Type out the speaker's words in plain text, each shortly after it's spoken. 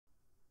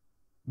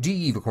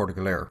GE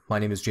Cortical. My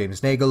name is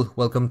James Nagle.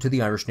 Welcome to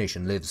The Irish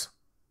Nation Lives.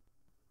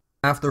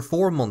 After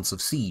 4 months of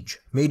siege,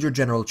 Major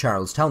General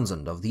Charles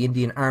Townshend of the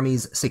Indian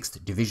Army's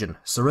 6th Division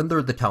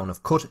surrendered the town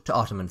of Kut to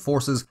Ottoman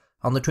forces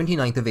on the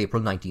 29th of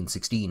April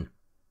 1916.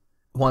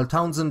 While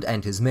Townshend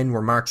and his men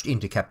were marched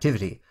into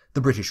captivity,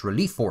 the British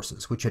relief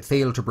forces, which had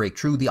failed to break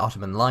through the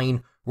Ottoman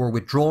line, were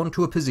withdrawn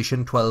to a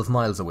position 12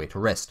 miles away to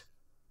rest.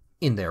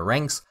 In their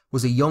ranks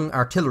was a young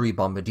artillery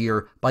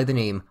bombardier by the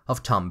name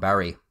of Tom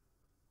Barry.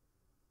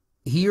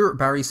 Here,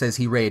 Barry says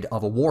he read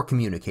of a war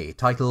communique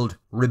titled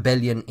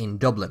Rebellion in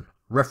Dublin,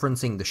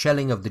 referencing the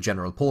shelling of the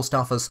General Post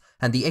Office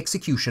and the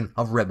execution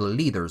of rebel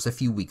leaders a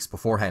few weeks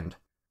beforehand.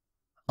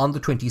 On the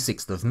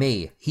 26th of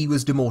May, he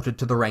was demoted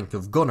to the rank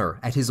of gunner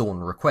at his own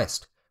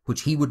request,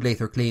 which he would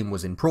later claim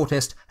was in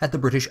protest at the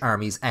British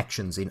Army's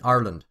actions in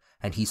Ireland,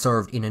 and he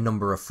served in a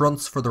number of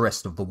fronts for the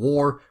rest of the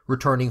war,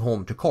 returning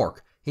home to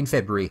Cork in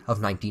February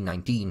of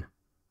 1919.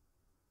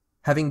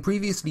 Having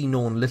previously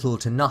known little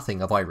to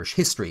nothing of Irish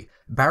history,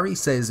 Barry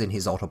says in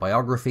his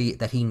autobiography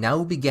that he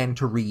now began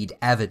to read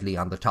avidly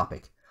on the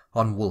topic,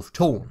 on Wolfe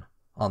Tone,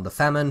 on the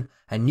famine,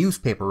 and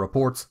newspaper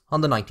reports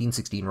on the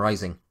 1916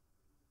 Rising.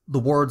 The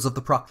words of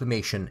the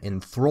proclamation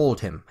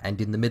enthralled him,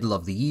 and in the middle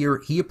of the year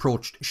he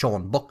approached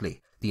Sean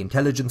Buckley, the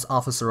intelligence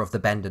officer of the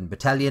Bandon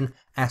Battalion,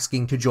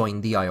 asking to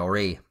join the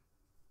IRA.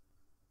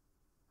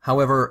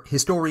 However,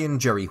 historian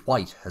Jerry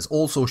White has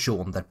also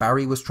shown that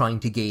Barry was trying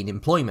to gain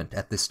employment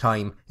at this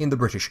time in the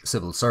British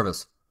Civil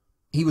Service.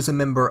 He was a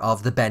member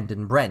of the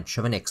Bandon branch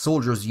of an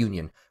ex-soldiers'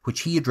 union,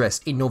 which he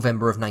addressed in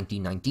November of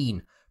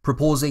 1919,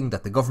 proposing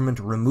that the government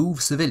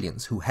remove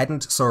civilians who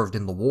hadn't served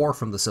in the war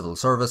from the civil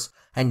service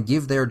and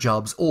give their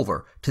jobs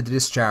over to the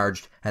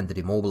discharged and the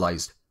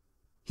demobilised.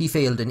 He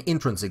failed an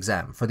entrance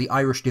exam for the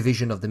Irish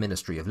division of the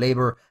Ministry of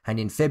Labour, and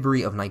in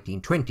February of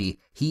 1920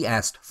 he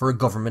asked for a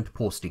government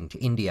posting to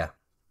India.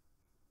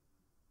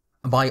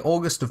 By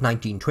August of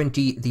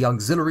 1920, the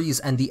Auxiliaries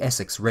and the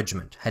Essex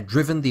Regiment had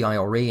driven the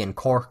IRA in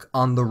Cork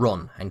on the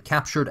run and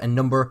captured a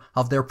number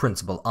of their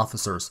principal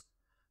officers.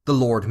 The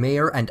Lord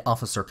Mayor and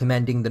officer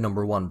commanding the No.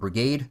 1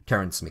 Brigade,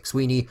 Terence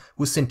McSweeney,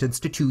 was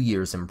sentenced to 2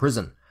 years in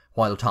prison,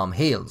 while Tom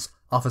Hales,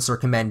 officer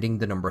commanding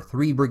the No.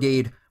 3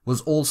 Brigade,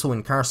 was also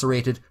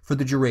incarcerated for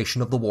the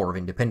duration of the War of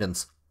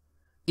Independence.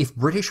 If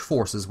British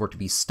forces were to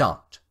be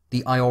stopped,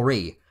 the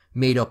IRA,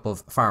 made up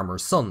of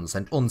farmers' sons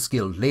and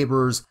unskilled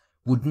labourers,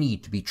 would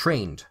need to be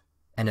trained,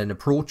 and an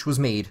approach was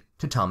made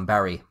to Tom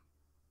Barry.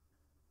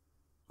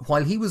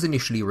 While he was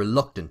initially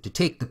reluctant to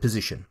take the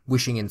position,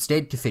 wishing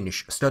instead to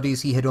finish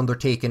studies he had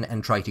undertaken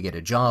and try to get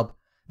a job,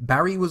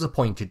 Barry was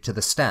appointed to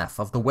the staff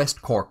of the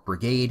West Cork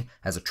Brigade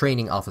as a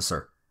training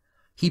officer.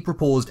 He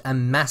proposed a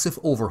massive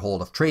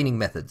overhaul of training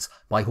methods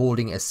by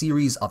holding a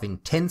series of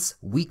intense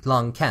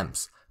week-long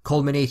camps,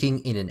 culminating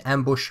in an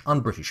ambush on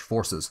British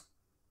forces.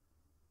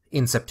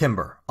 In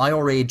September,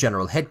 IRA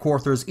General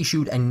Headquarters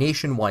issued a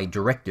nationwide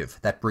directive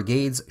that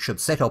brigades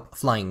should set up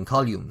flying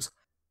columns.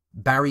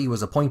 Barry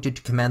was appointed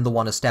to command the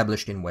one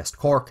established in West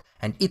Cork,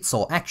 and it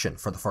saw action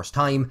for the first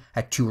time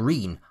at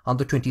Turin on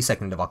the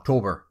 22nd of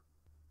October.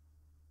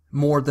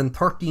 More than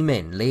 30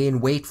 men lay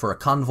in wait for a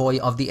convoy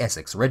of the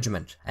Essex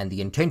Regiment, and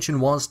the intention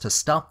was to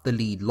stop the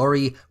lead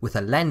lorry with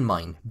a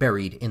landmine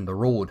buried in the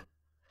road.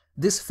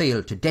 This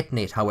failed to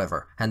detonate,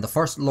 however, and the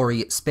first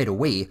lorry sped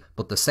away,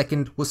 but the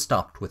second was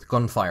stopped with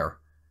gunfire.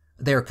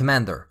 Their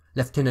commander,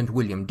 Lieutenant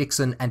William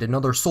Dixon, and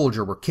another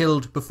soldier were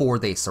killed before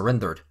they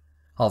surrendered.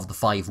 Of the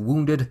 5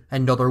 wounded,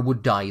 another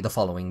would die the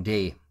following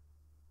day.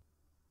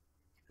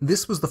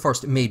 This was the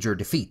first major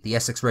defeat the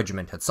Essex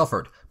Regiment had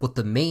suffered, but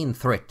the main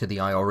threat to the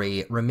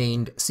IRA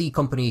remained C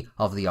Company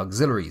of the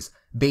Auxiliaries,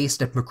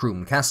 based at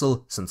Macroom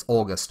Castle since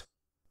August.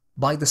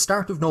 By the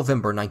start of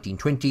November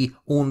 1920,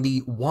 only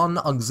 1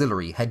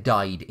 auxiliary had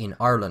died in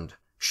Ireland,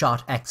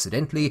 shot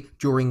accidentally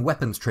during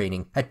weapons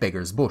training at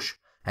Beggar's Bush,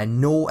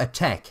 and no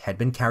attack had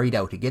been carried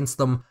out against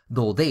them,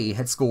 though they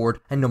had scored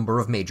a number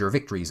of major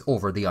victories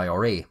over the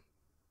IRA.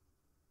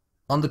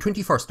 On the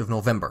 21st of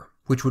November,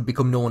 which would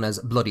become known as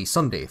Bloody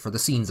Sunday for the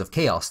scenes of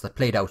chaos that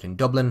played out in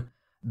Dublin,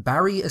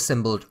 Barry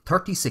assembled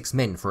 36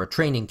 men for a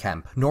training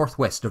camp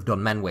northwest of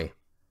Dunmanway.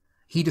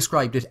 He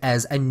described it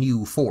as a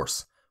new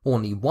force.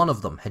 Only 1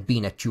 of them had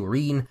been at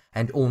Turin,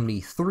 and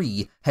only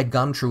 3 had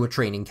gone through a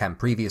training camp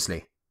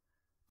previously.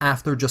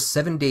 After just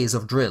 7 days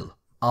of drill,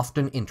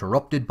 often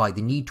interrupted by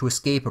the need to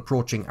escape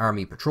approaching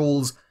army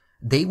patrols,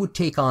 they would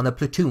take on a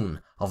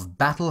platoon of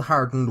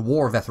battle-hardened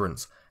war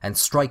veterans and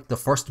strike the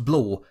first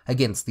blow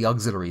against the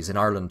auxiliaries in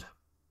Ireland.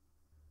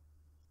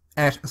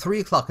 At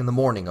 3 o'clock in the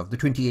morning of the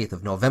 28th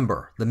of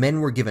November, the men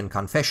were given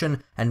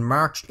confession and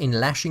marched in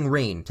lashing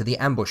rain to the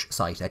ambush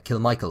site at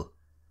Kilmichael.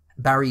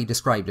 Barry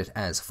described it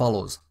as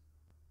follows.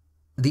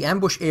 The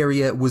ambush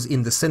area was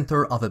in the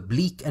centre of a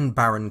bleak and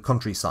barren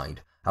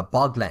countryside, a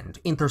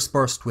bogland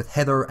interspersed with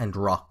heather and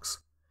rocks.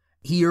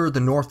 Here the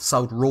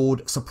north-south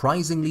road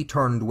surprisingly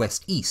turned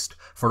west-east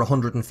for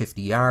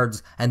 150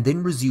 yards and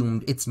then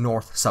resumed its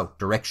north-south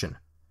direction.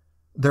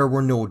 There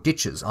were no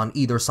ditches on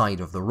either side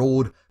of the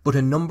road, but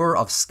a number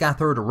of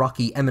scattered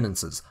rocky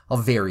eminences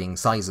of varying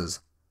sizes.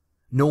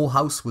 No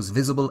house was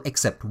visible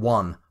except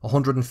one,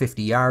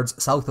 150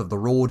 yards south of the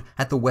road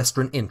at the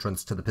western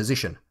entrance to the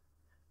position.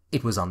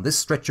 It was on this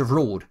stretch of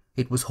road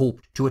it was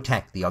hoped to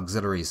attack the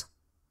auxiliaries.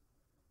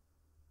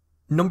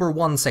 Number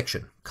 1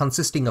 section,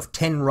 consisting of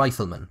 10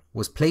 riflemen,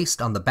 was placed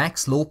on the back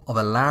slope of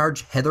a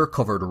large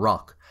heather-covered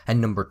rock,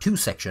 and Number 2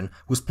 section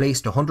was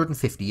placed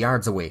 150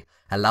 yards away,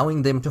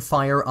 allowing them to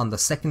fire on the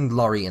second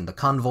lorry in the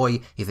convoy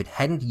if it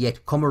hadn't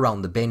yet come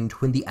around the bend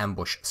when the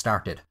ambush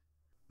started.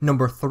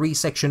 Number 3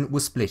 section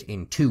was split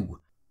in two.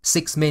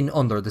 6 men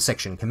under the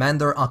section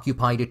commander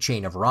occupied a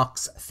chain of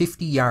rocks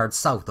 50 yards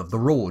south of the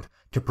road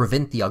to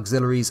prevent the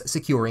auxiliaries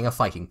securing a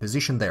fighting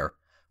position there,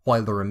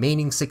 while the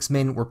remaining 6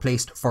 men were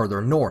placed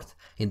further north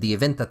in the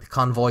event that the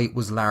convoy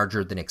was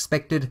larger than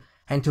expected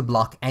and to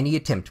block any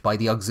attempt by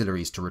the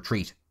auxiliaries to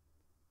retreat.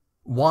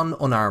 1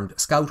 unarmed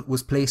scout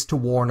was placed to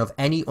warn of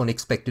any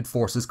unexpected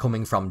forces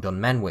coming from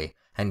Dunmanway,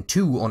 and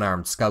 2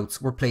 unarmed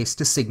scouts were placed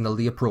to signal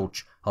the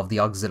approach of the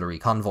auxiliary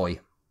convoy.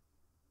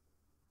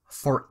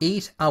 For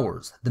 8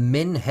 hours the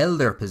men held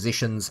their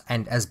positions,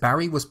 and as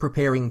Barry was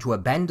preparing to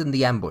abandon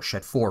the ambush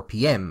at 4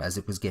 p.m. as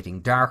it was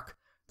getting dark,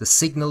 the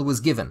signal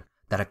was given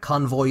that a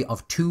convoy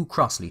of 2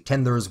 Crossley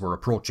tenders were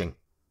approaching.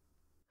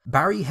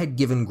 Barry had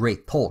given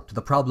great thought to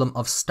the problem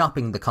of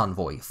stopping the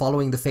convoy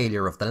following the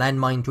failure of the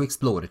landmine to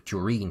explode at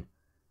Turin.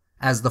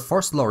 As the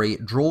first lorry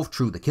drove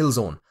through the kill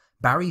zone,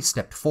 Barry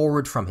stepped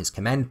forward from his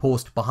command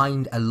post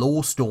behind a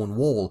low stone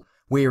wall,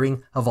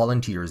 wearing a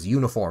volunteer's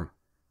uniform.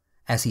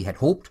 As he had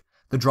hoped,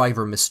 the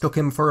driver mistook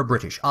him for a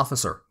British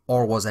officer,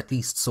 or was at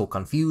least so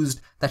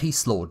confused that he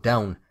slowed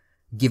down,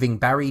 giving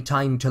Barry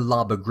time to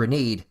lob a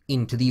grenade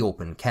into the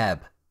open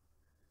cab.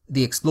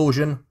 The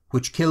explosion,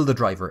 which killed the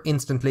driver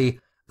instantly,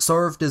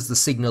 served as the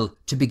signal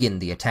to begin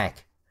the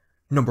attack.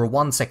 Number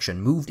 1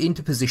 section moved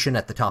into position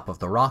at the top of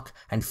the rock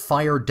and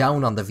fired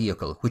down on the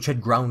vehicle, which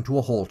had ground to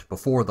a halt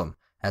before them,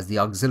 as the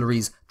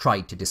auxiliaries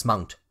tried to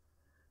dismount.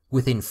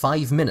 Within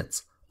 5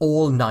 minutes,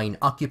 all 9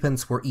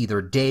 occupants were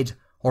either dead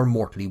or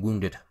mortally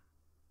wounded.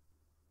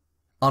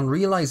 On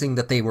realizing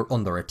that they were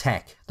under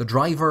attack, the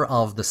driver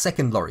of the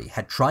second lorry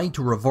had tried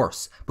to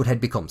reverse but had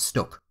become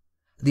stuck.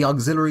 The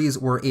auxiliaries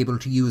were able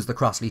to use the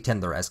Crossley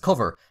tender as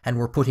cover and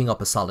were putting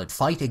up a solid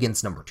fight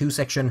against Number 2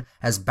 section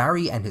as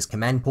Barry and his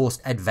command post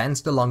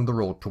advanced along the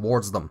road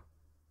towards them.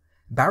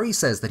 Barry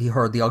says that he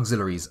heard the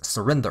auxiliaries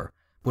surrender,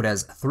 but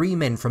as 3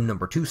 men from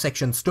Number 2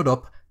 section stood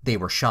up, they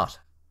were shot.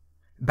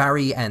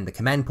 Barry and the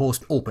command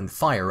post opened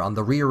fire on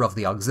the rear of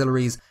the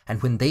auxiliaries,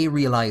 and when they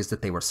realized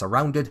that they were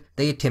surrounded,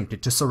 they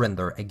attempted to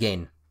surrender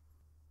again.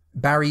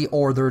 Barry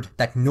ordered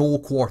that no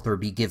quarter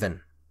be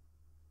given.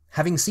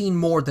 Having seen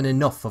more than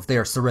enough of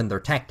their surrender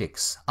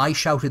tactics, I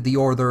shouted the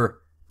order,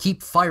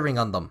 "Keep firing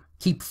on them!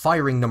 Keep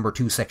firing, Number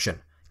 2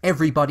 section!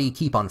 Everybody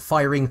keep on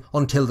firing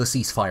until the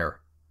ceasefire!"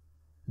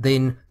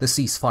 Then the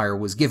ceasefire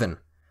was given,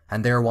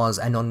 and there was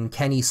an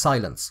uncanny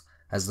silence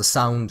as the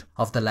sound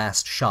of the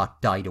last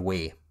shot died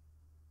away.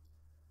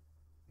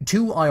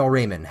 2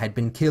 IRA men had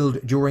been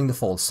killed during the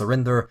false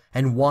surrender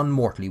and 1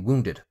 mortally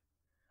wounded.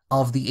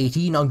 Of the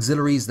 18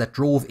 auxiliaries that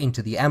drove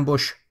into the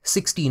ambush,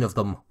 16 of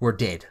them were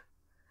dead.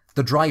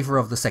 The driver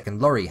of the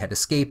second lorry had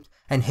escaped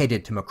and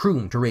headed to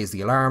Macroom to raise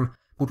the alarm,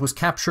 but was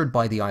captured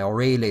by the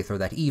IRA later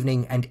that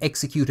evening and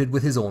executed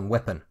with his own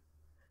weapon.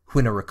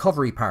 When a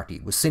recovery party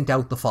was sent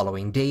out the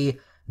following day,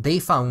 they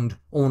found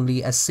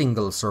only a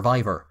single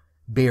survivor,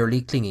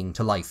 barely clinging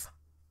to life.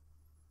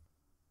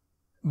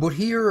 But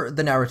here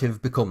the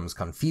narrative becomes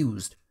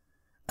confused.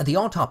 The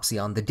autopsy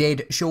on the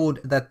dead showed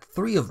that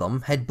 3 of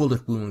them had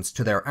bullet wounds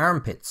to their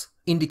armpits,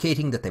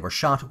 indicating that they were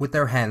shot with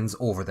their hands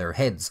over their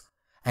heads,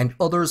 and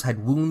others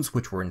had wounds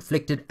which were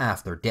inflicted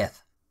after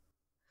death.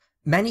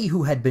 Many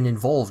who had been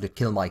involved at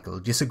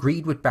Kilmichael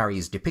disagreed with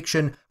Barry's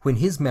depiction when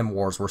his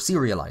memoirs were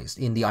serialised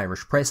in the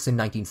Irish press in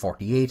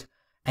 1948,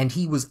 and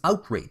he was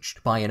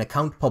outraged by an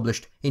account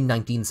published in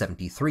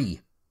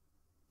 1973.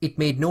 It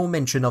made no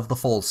mention of the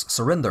false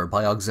surrender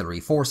by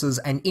auxiliary forces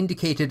and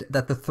indicated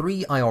that the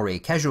 3 IRA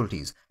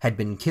casualties had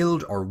been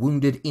killed or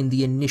wounded in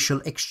the initial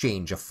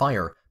exchange of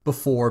fire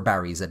before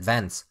Barry's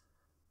advance.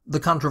 The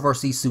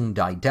controversy soon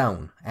died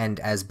down, and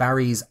as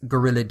Barry's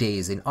Guerrilla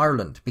Days in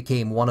Ireland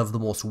became one of the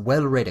most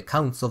well-read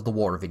accounts of the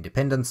War of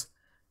Independence,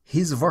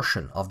 his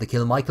version of the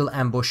Kilmichael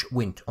ambush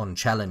went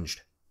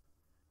unchallenged.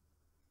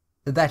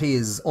 That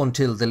is,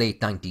 until the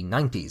late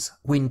 1990s,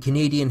 when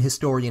Canadian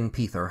historian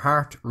Peter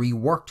Hart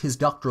reworked his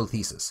doctoral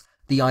thesis,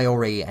 The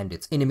IRA and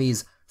Its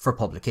Enemies, for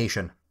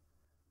publication.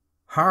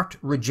 Hart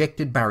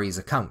rejected Barry's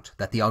account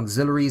that the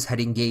auxiliaries had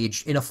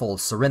engaged in a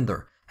false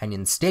surrender, and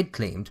instead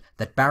claimed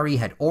that Barry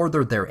had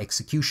ordered their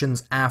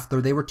executions after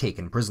they were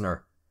taken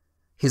prisoner.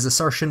 His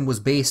assertion was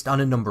based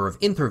on a number of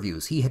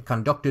interviews he had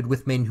conducted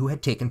with men who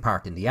had taken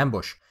part in the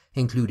ambush,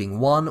 including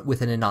one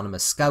with an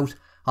anonymous scout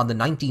on the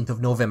 19th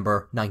of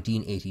November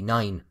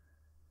 1989.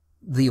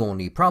 The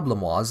only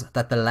problem was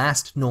that the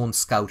last known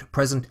scout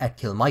present at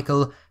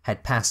Kilmichael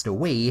had passed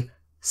away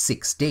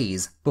 6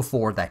 days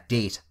before that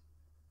date.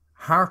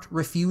 Hart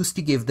refused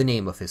to give the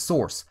name of his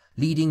source,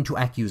 leading to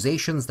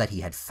accusations that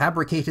he had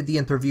fabricated the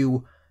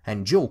interview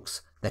and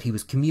jokes that he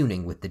was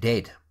communing with the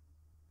dead.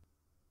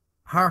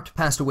 Hart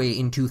passed away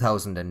in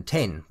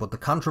 2010, but the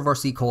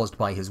controversy caused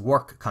by his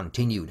work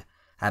continued.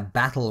 A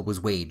battle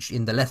was waged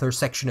in the Lether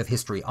section of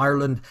History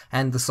Ireland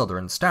and the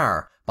Southern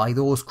Star by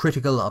those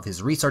critical of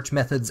his research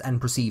methods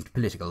and perceived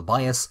political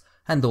bias,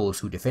 and those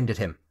who defended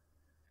him.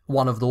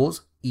 One of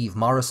those, Eve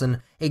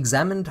Morrison,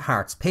 examined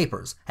Hart's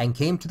papers and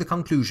came to the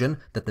conclusion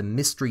that the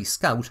mystery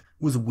scout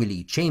was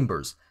Willie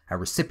Chambers, a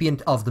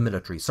recipient of the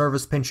military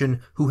service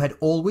pension who had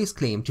always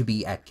claimed to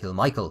be at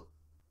Kilmichael.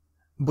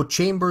 But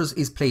Chambers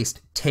is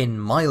placed 10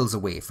 miles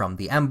away from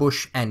the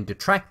ambush, and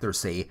detractors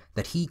say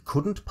that he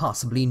couldn't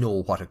possibly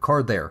know what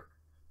occurred there.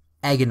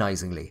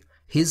 Agonisingly,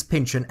 his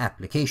pension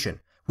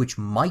application, which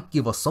might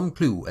give us some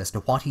clue as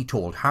to what he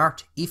told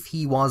Hart if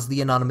he was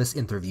the anonymous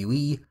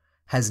interviewee,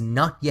 has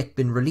not yet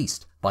been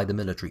released by the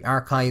military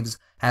archives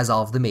as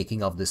of the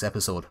making of this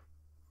episode.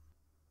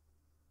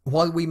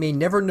 While we may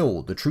never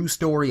know the true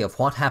story of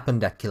what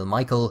happened at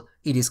Kilmichael,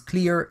 it is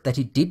clear that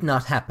it did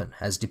not happen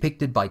as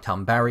depicted by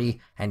Tom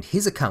Barry, and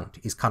his account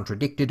is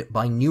contradicted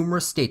by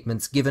numerous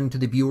statements given to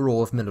the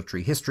Bureau of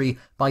Military History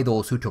by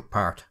those who took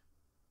part.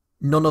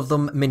 None of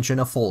them mention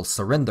a false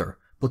surrender,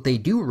 but they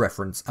do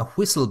reference a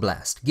whistle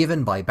blast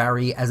given by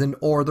Barry as an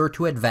order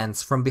to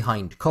advance from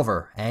behind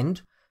cover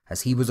and,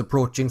 as he was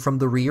approaching from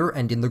the rear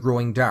and in the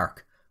growing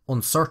dark,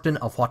 uncertain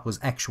of what was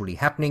actually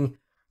happening,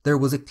 there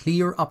was a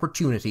clear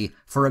opportunity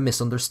for a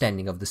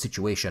misunderstanding of the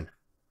situation.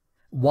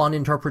 One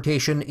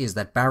interpretation is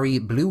that Barry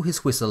blew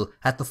his whistle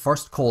at the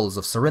first calls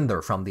of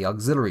surrender from the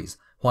auxiliaries,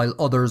 while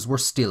others were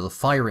still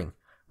firing,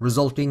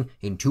 resulting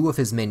in 2 of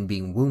his men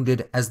being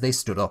wounded as they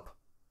stood up.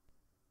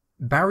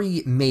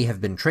 Barry may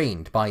have been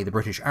trained by the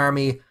British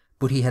Army,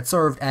 but he had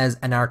served as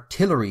an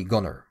artillery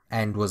gunner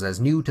and was as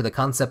new to the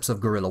concepts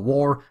of guerrilla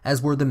war as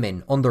were the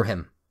men under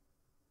him.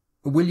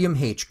 William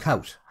H.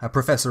 Kaut, a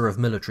professor of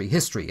military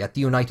history at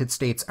the United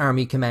States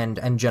Army Command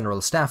and General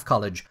Staff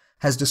College,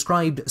 has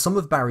described some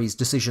of Barry's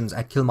decisions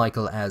at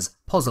Kilmichael as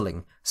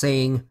puzzling,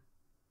 saying,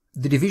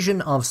 "The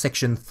division of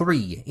Section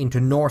 3 into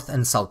North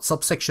and South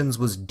subsections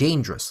was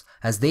dangerous,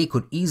 as they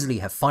could easily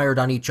have fired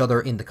on each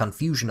other in the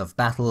confusion of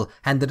battle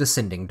and the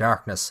descending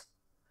darkness.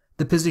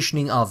 The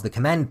positioning of the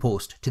command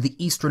post to the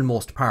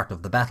easternmost part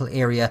of the battle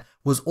area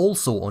was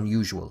also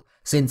unusual,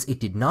 since it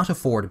did not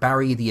afford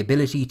Barry the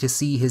ability to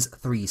see his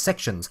 3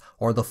 sections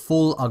or the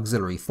full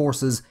auxiliary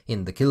forces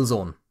in the kill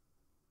zone."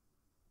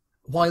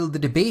 While the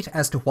debate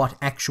as to what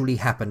actually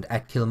happened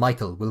at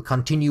Kilmichael will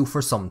continue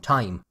for some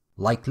time,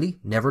 likely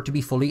never to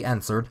be fully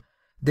answered,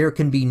 there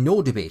can be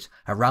no debate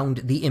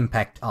around the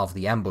impact of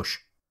the ambush.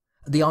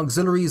 The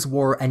auxiliaries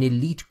were an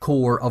elite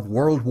corps of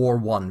World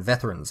War I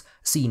veterans,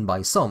 seen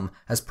by some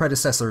as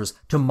predecessors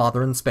to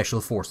modern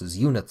Special Forces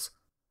units.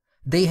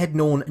 They had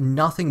known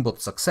nothing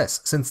but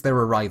success since their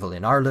arrival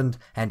in Ireland,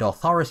 and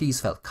authorities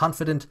felt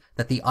confident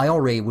that the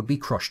IRA would be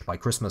crushed by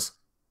Christmas.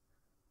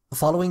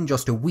 Following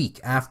just a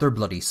week after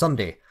Bloody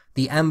Sunday,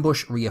 the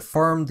ambush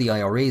reaffirmed the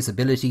IRA's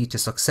ability to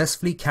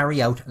successfully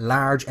carry out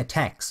large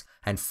attacks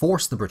and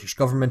force the British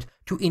government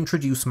to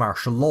introduce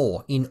martial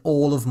law in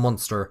all of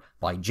Munster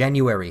by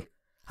January,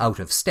 out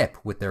of step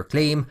with their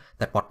claim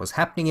that what was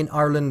happening in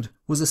Ireland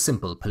was a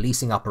simple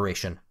policing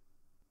operation.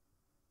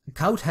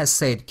 Kaut has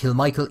said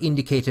Kilmichael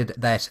indicated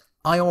that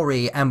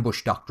IRA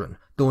ambush doctrine,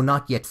 though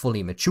not yet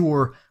fully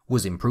mature,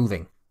 was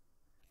improving.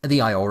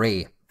 The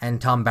IRA,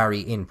 and Tom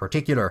Barry in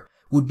particular,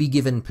 would be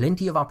given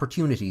plenty of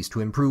opportunities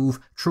to improve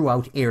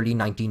throughout early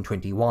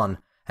 1921,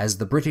 as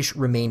the British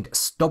remained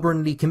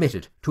stubbornly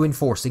committed to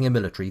enforcing a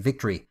military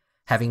victory,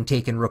 having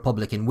taken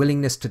Republican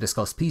willingness to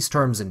discuss peace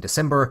terms in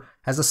December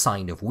as a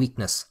sign of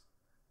weakness.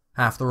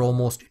 After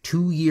almost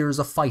 2 years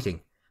of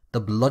fighting,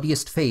 the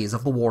bloodiest phase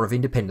of the War of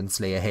Independence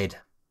lay ahead.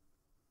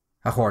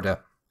 Achorda,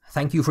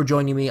 thank you for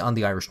joining me on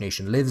The Irish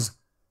Nation Lives.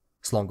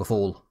 Slán go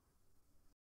fóill.